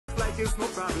is no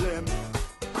problem. And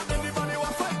anybody who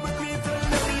fight with me, tell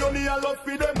them me only a love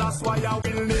for them. That's why I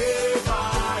will never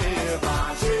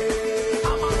ever change.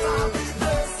 I'm a happy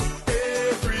blessed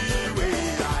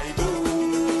everywhere I go.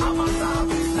 I'm a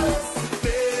happy blessed,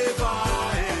 never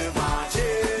ever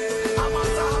change. I'm a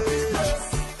happy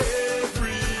blessed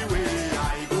everywhere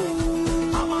I go.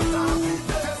 I'm a happy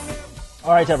blessed.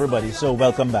 All right, everybody. So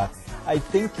welcome back. I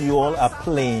think you all are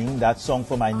playing that song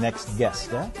for my next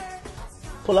guest.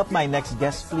 Pull up my next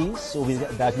guest, please, so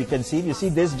that we can see. You see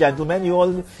this gentleman? You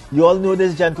all know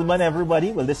this gentleman,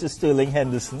 everybody? Well, this is Sterling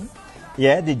Henderson.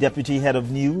 Yeah, the deputy head of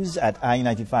news at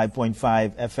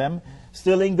I-95.5 FM.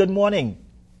 Sterling, good morning.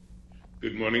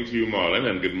 Good morning to you, Marlon,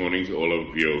 and good morning to all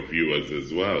of your viewers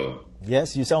as well.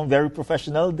 Yes, you sound very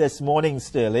professional this morning,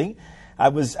 Sterling. I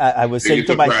was saying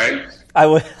to myself,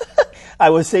 I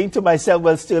was saying to myself,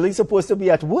 well, Sterling's supposed to be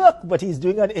at work, but he's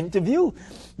doing an interview.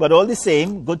 But all the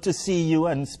same, good to see you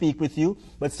and speak with you.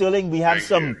 But Sterling, you have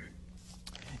some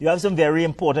very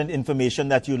important information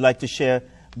that you'd like to share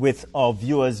with our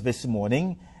viewers this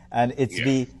morning. And it's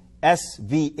the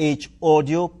SVH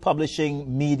Audio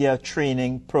Publishing Media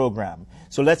Training Program.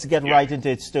 So let's get right into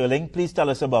it, Sterling. Please tell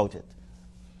us about it.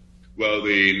 Well,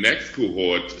 the next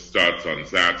cohort starts on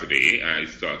Saturday. I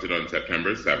started on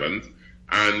September 7th.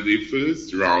 And the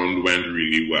first round went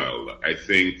really well. I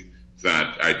think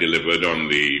that I delivered on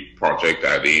the project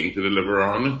I aimed to deliver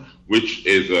on, which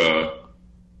is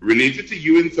related to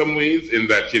you in some ways, in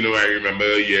that, you know, I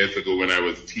remember years ago when I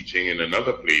was teaching in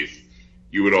another place,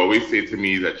 you would always say to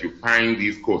me that you find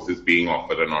these courses being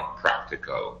offered are not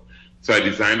practical. So I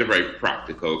designed a very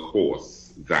practical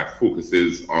course that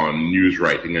focuses on news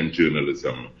writing and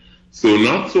journalism. So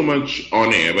not so much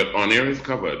on air, but on air is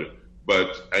covered.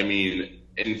 But I mean,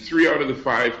 in 3 out of the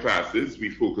 5 classes, we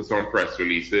focus on press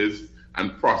releases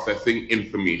and processing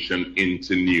information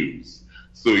into news.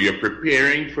 So you're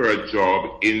preparing for a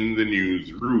job in the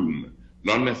newsroom,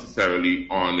 not necessarily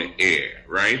on air,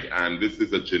 right? And this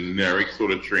is a generic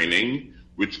sort of training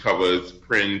which covers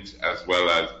print as well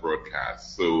as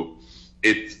broadcast. So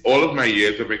it's all of my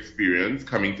years of experience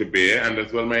coming to bear, and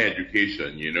as well my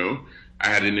education, you know. I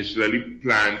had initially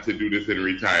planned to do this in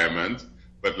retirement,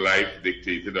 but life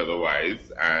dictated otherwise,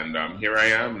 and here I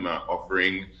am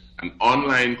offering an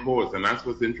online course, and that's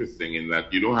what's interesting, in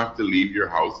that you don't have to leave your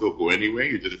house or go anywhere.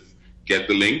 You just get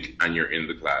the link and you're in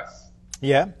the class.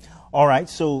 Yeah. All right.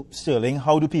 So, Sterling,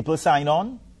 how do people sign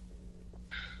on?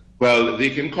 Well, they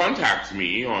can contact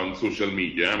me on social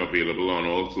media. I'm available on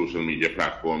all social media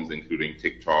platforms, including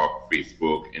TikTok,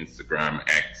 Facebook, Instagram,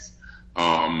 X.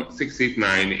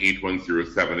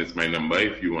 689-8107 is my number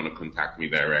if you want to contact me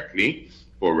directly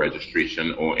for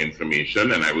registration or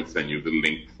information, and I will send you the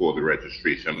link for the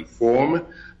registration form,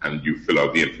 and you fill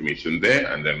out the information there,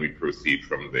 and then we proceed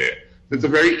from there. It's a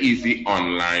very easy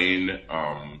online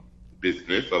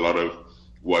business. A lot of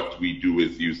what we do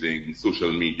is using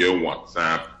social media,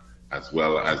 WhatsApp, as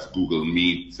well as Google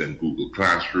Meets and Google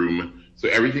Classroom. So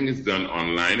everything is done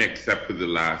online, except for the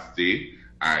last day.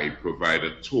 I provide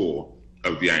a tour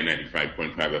of the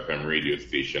I-95.5 FM radio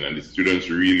station, and the students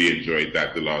really enjoyed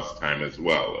that the last time as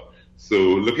well. So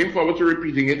looking forward to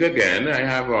repeating it again. I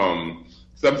have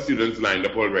some students lined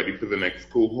up already for the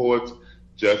next cohort,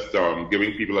 just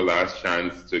giving people a last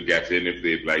chance to get in if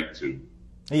they'd like to.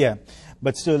 Yeah,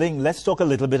 but Sterling, let's talk a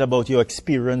little bit about your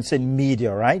experience in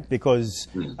media, right? Because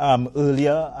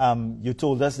earlier you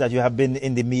told us that you have been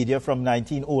in the media from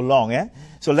 1900 long, eh?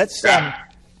 So let's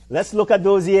look at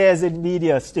those years in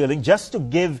media, Sterling, just to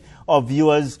give our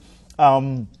viewers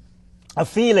a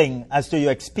feeling as to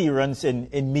your experience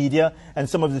in media and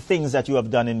some of the things that you have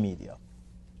done in media.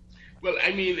 Well,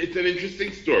 I mean, it's an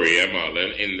interesting story,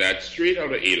 Marlon, in that straight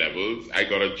out of A-levels, I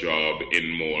got a job in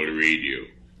mall radio.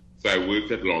 So I worked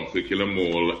at Long Circular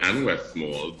Mall and West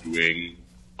Mall doing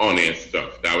on-air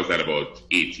stuff. That was at about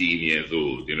 18 years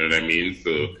old, you know what I mean?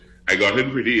 So I got in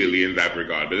pretty early in that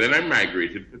regard. But then I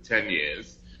migrated for 10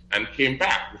 years and came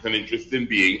back with an interest in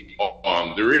being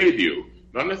on the radio,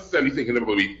 not necessarily thinking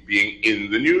about being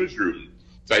in the newsroom.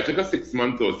 So I took a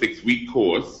 6-month or 6-week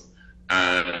course,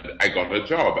 and I got a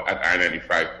job at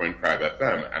I-95.5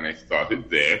 FM, and I started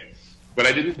there. But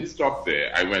I didn't stop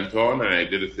there. I went on and I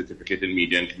did a certificate in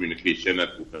media and communication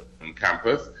at Open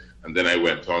Campus, and then I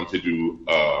went on to do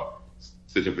a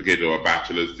certificate or a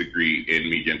bachelor's degree in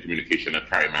media and communication at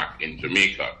Trimac in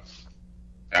Jamaica.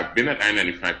 I've been at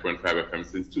I-95.5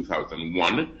 FM since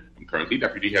 2001. I'm currently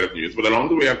deputy head of news, but along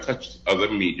the way I've touched other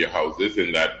media houses,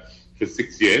 in that for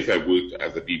 6 years I worked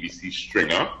as a BBC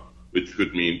stringer, which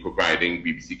would mean providing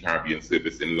BBC Caribbean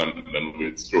service in London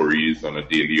with stories on a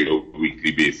daily or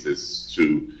weekly basis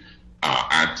to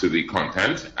add to the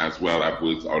content as well. I've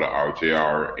worked out of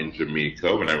RJR in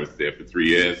Jamaica when I was there for 3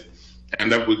 years.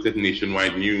 And I've worked at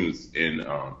Nationwide News in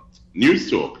News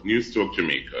Talk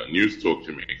Jamaica.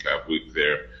 I've worked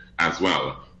there as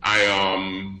well.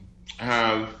 I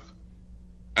have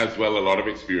as well a lot of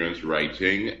experience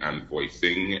writing and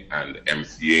voicing and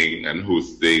MCing and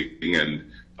hosting and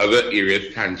other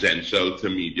areas tangential to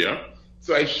media.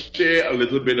 So I share a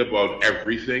little bit about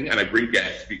everything, and I bring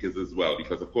guest speakers as well,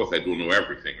 because of course I don't know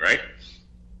everything, right?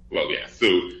 Well, yeah. So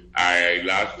I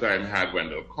last time had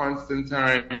Wendell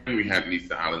Constantine, we had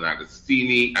Lisa Allen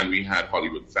Agostini, and we had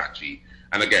Hollywood Sachi.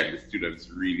 And again, the students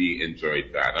really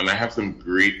enjoyed that. And I have some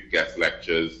great guest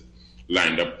lectures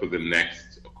lined up for the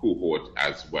next cohort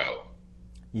as well.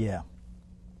 Yeah.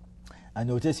 I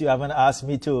notice you haven't asked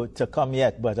me to come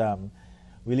yet, but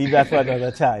we'll leave that for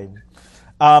another time.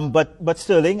 But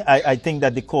Sterling, I think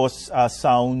that the course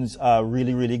sounds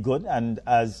really, really good. And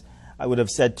as I would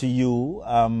have said to you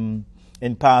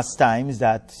in past times,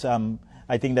 that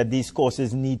I think that these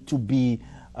courses need to be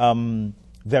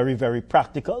very, very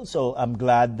practical. So I'm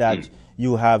glad that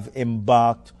you have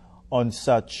embarked on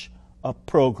such a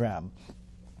program.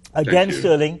 Again,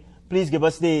 Sterling, please give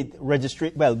us the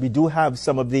registry. Well, we do have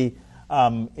some of the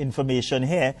information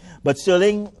here. But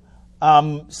Sterling,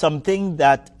 something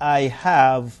that I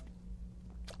have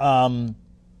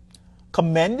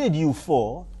commended you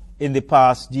for in the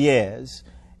past years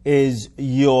is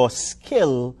your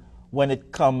skill when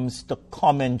it comes to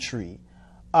commentary.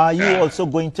 Are you also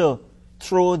going to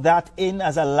throw that in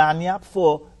as a lanyard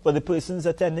for the persons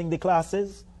attending the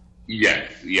classes?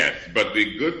 Yes. But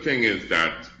the good thing is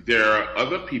that there are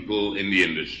other people in the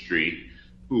industry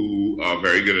who are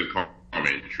very good at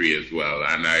commentary as well.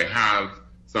 And I have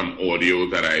some audio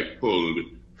that I pulled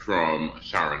from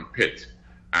Sharon Pitt,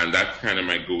 and that's kind of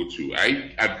my go-to.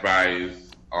 I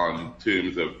advise on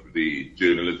terms of the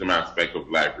journalism aspect of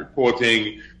live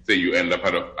reporting. Say you end up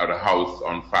at a house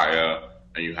on fire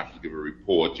and you have to give a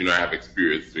report. You know, I have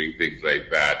experience doing things like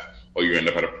that. Or you end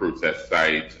up at a protest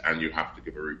site and you have to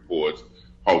give a report,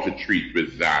 how to treat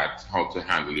with that, how to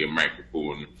handle your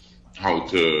microphone, how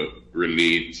to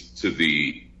relate to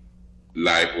the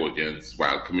live audience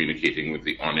while communicating with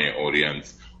the on-air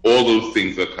audience. All those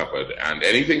things are covered. And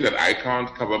anything that I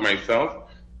can't cover myself,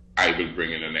 I will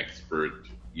bring in an expert,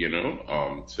 you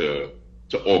know, to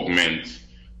augment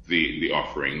the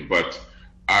offering. But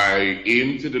I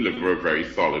aim to deliver a very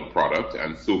solid product,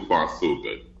 and so far so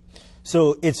good.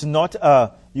 So it's not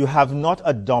you have not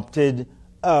adopted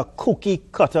a cookie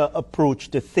cutter approach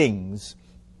to things.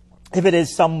 If it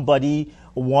is somebody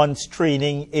wants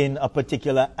training in a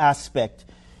particular aspect,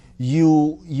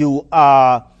 you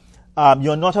are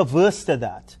you're not averse to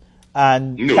that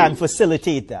and can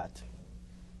facilitate that.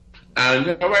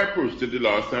 And how I approached it the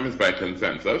last time is by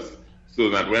consensus. So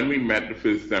that when we met the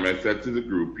first time, I said to the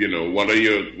group, you know, what are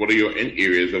your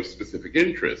areas of specific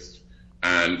interest?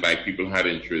 And like people had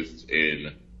interest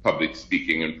in public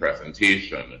speaking and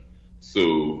presentation.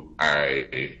 So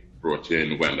I brought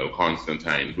in Wendell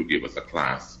Constantine, who gave us a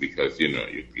class, because, you know,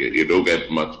 you don't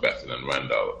get much better than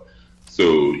Wendell.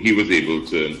 So he was able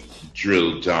to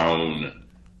drill down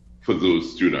for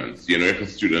those students. You know, if a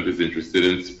student is interested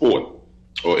in sport,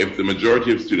 or if the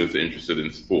majority of students are interested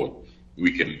in sport,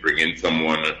 we can bring in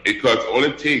someone, because all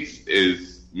it takes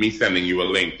is me sending you a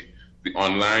link. The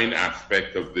online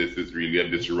aspect of this is really a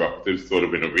disruptive sort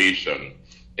of innovation,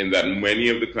 in that many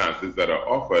of the classes that are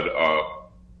offered are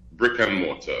brick and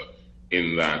mortar,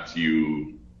 in that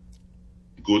you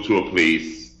go to a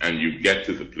place and you get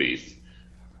to the place,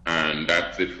 and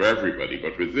that's it for everybody.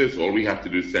 But with this, all we have to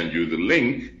do is send you the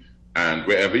link, and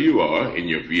wherever you are, in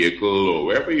your vehicle or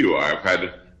wherever you are, I've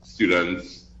had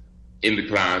students in the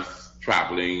class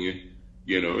traveling,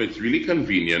 you know, it's really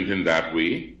convenient in that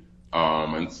way.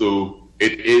 And so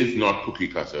it is not cookie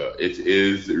cutter. It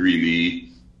is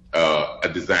really a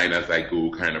design as I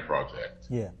go kind of project.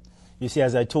 Yeah. You see,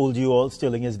 as I told you all,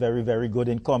 Sterling is very, very good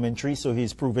in commentary, so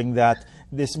he's proving that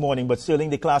this morning. But Sterling,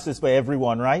 the class is for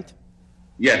everyone, right?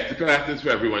 Yes, the class is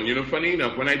for everyone. You know, funny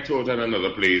enough, when I taught at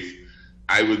another place,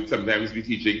 I would sometimes be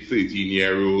teaching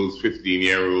 13-year-olds,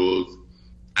 15-year-olds,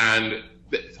 and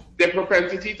their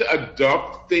propensity to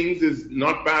adopt things is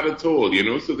not bad at all, you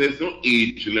know, so there's no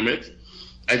age limit.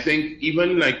 I think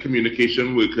even like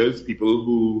communication workers, people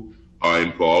who are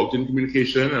involved in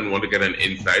communication and want to get an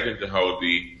insight into how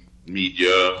the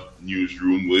media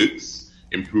newsroom works,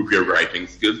 improve your writing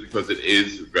skills, because it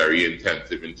is very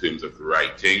intensive in terms of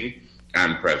writing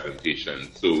and presentation.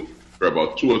 So for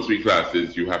about 2 or 3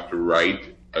 classes, you have to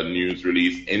write a news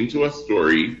release into a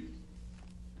story,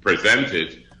 present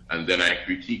it, and then I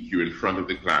critique you in front of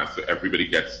the class so everybody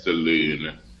gets to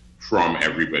learn from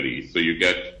everybody. So you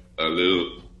get a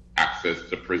little access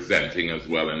to presenting as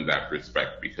well in that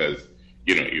respect, because,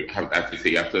 you know, you have, as they say,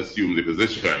 you have to assume the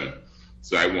position.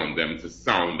 So I want them to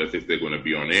sound as if they're going to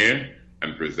be on air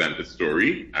and present the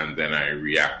story, and then I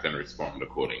react and respond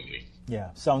accordingly. Yeah,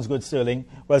 sounds good, Sterling.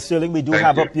 Well, Sterling, we do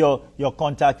have up your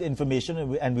contact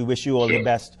information, and we wish you all the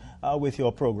best with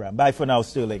your program. Bye for now,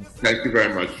 Sterling. Thank you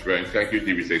very much, Frank. Thank you,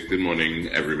 TV6. Good morning,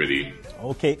 everybody.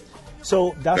 Okay.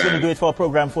 So that's going to do it for our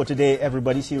program for today,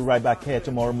 everybody. See you right back here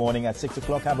tomorrow morning at 6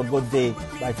 o'clock. Have a good day.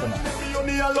 Bye for now.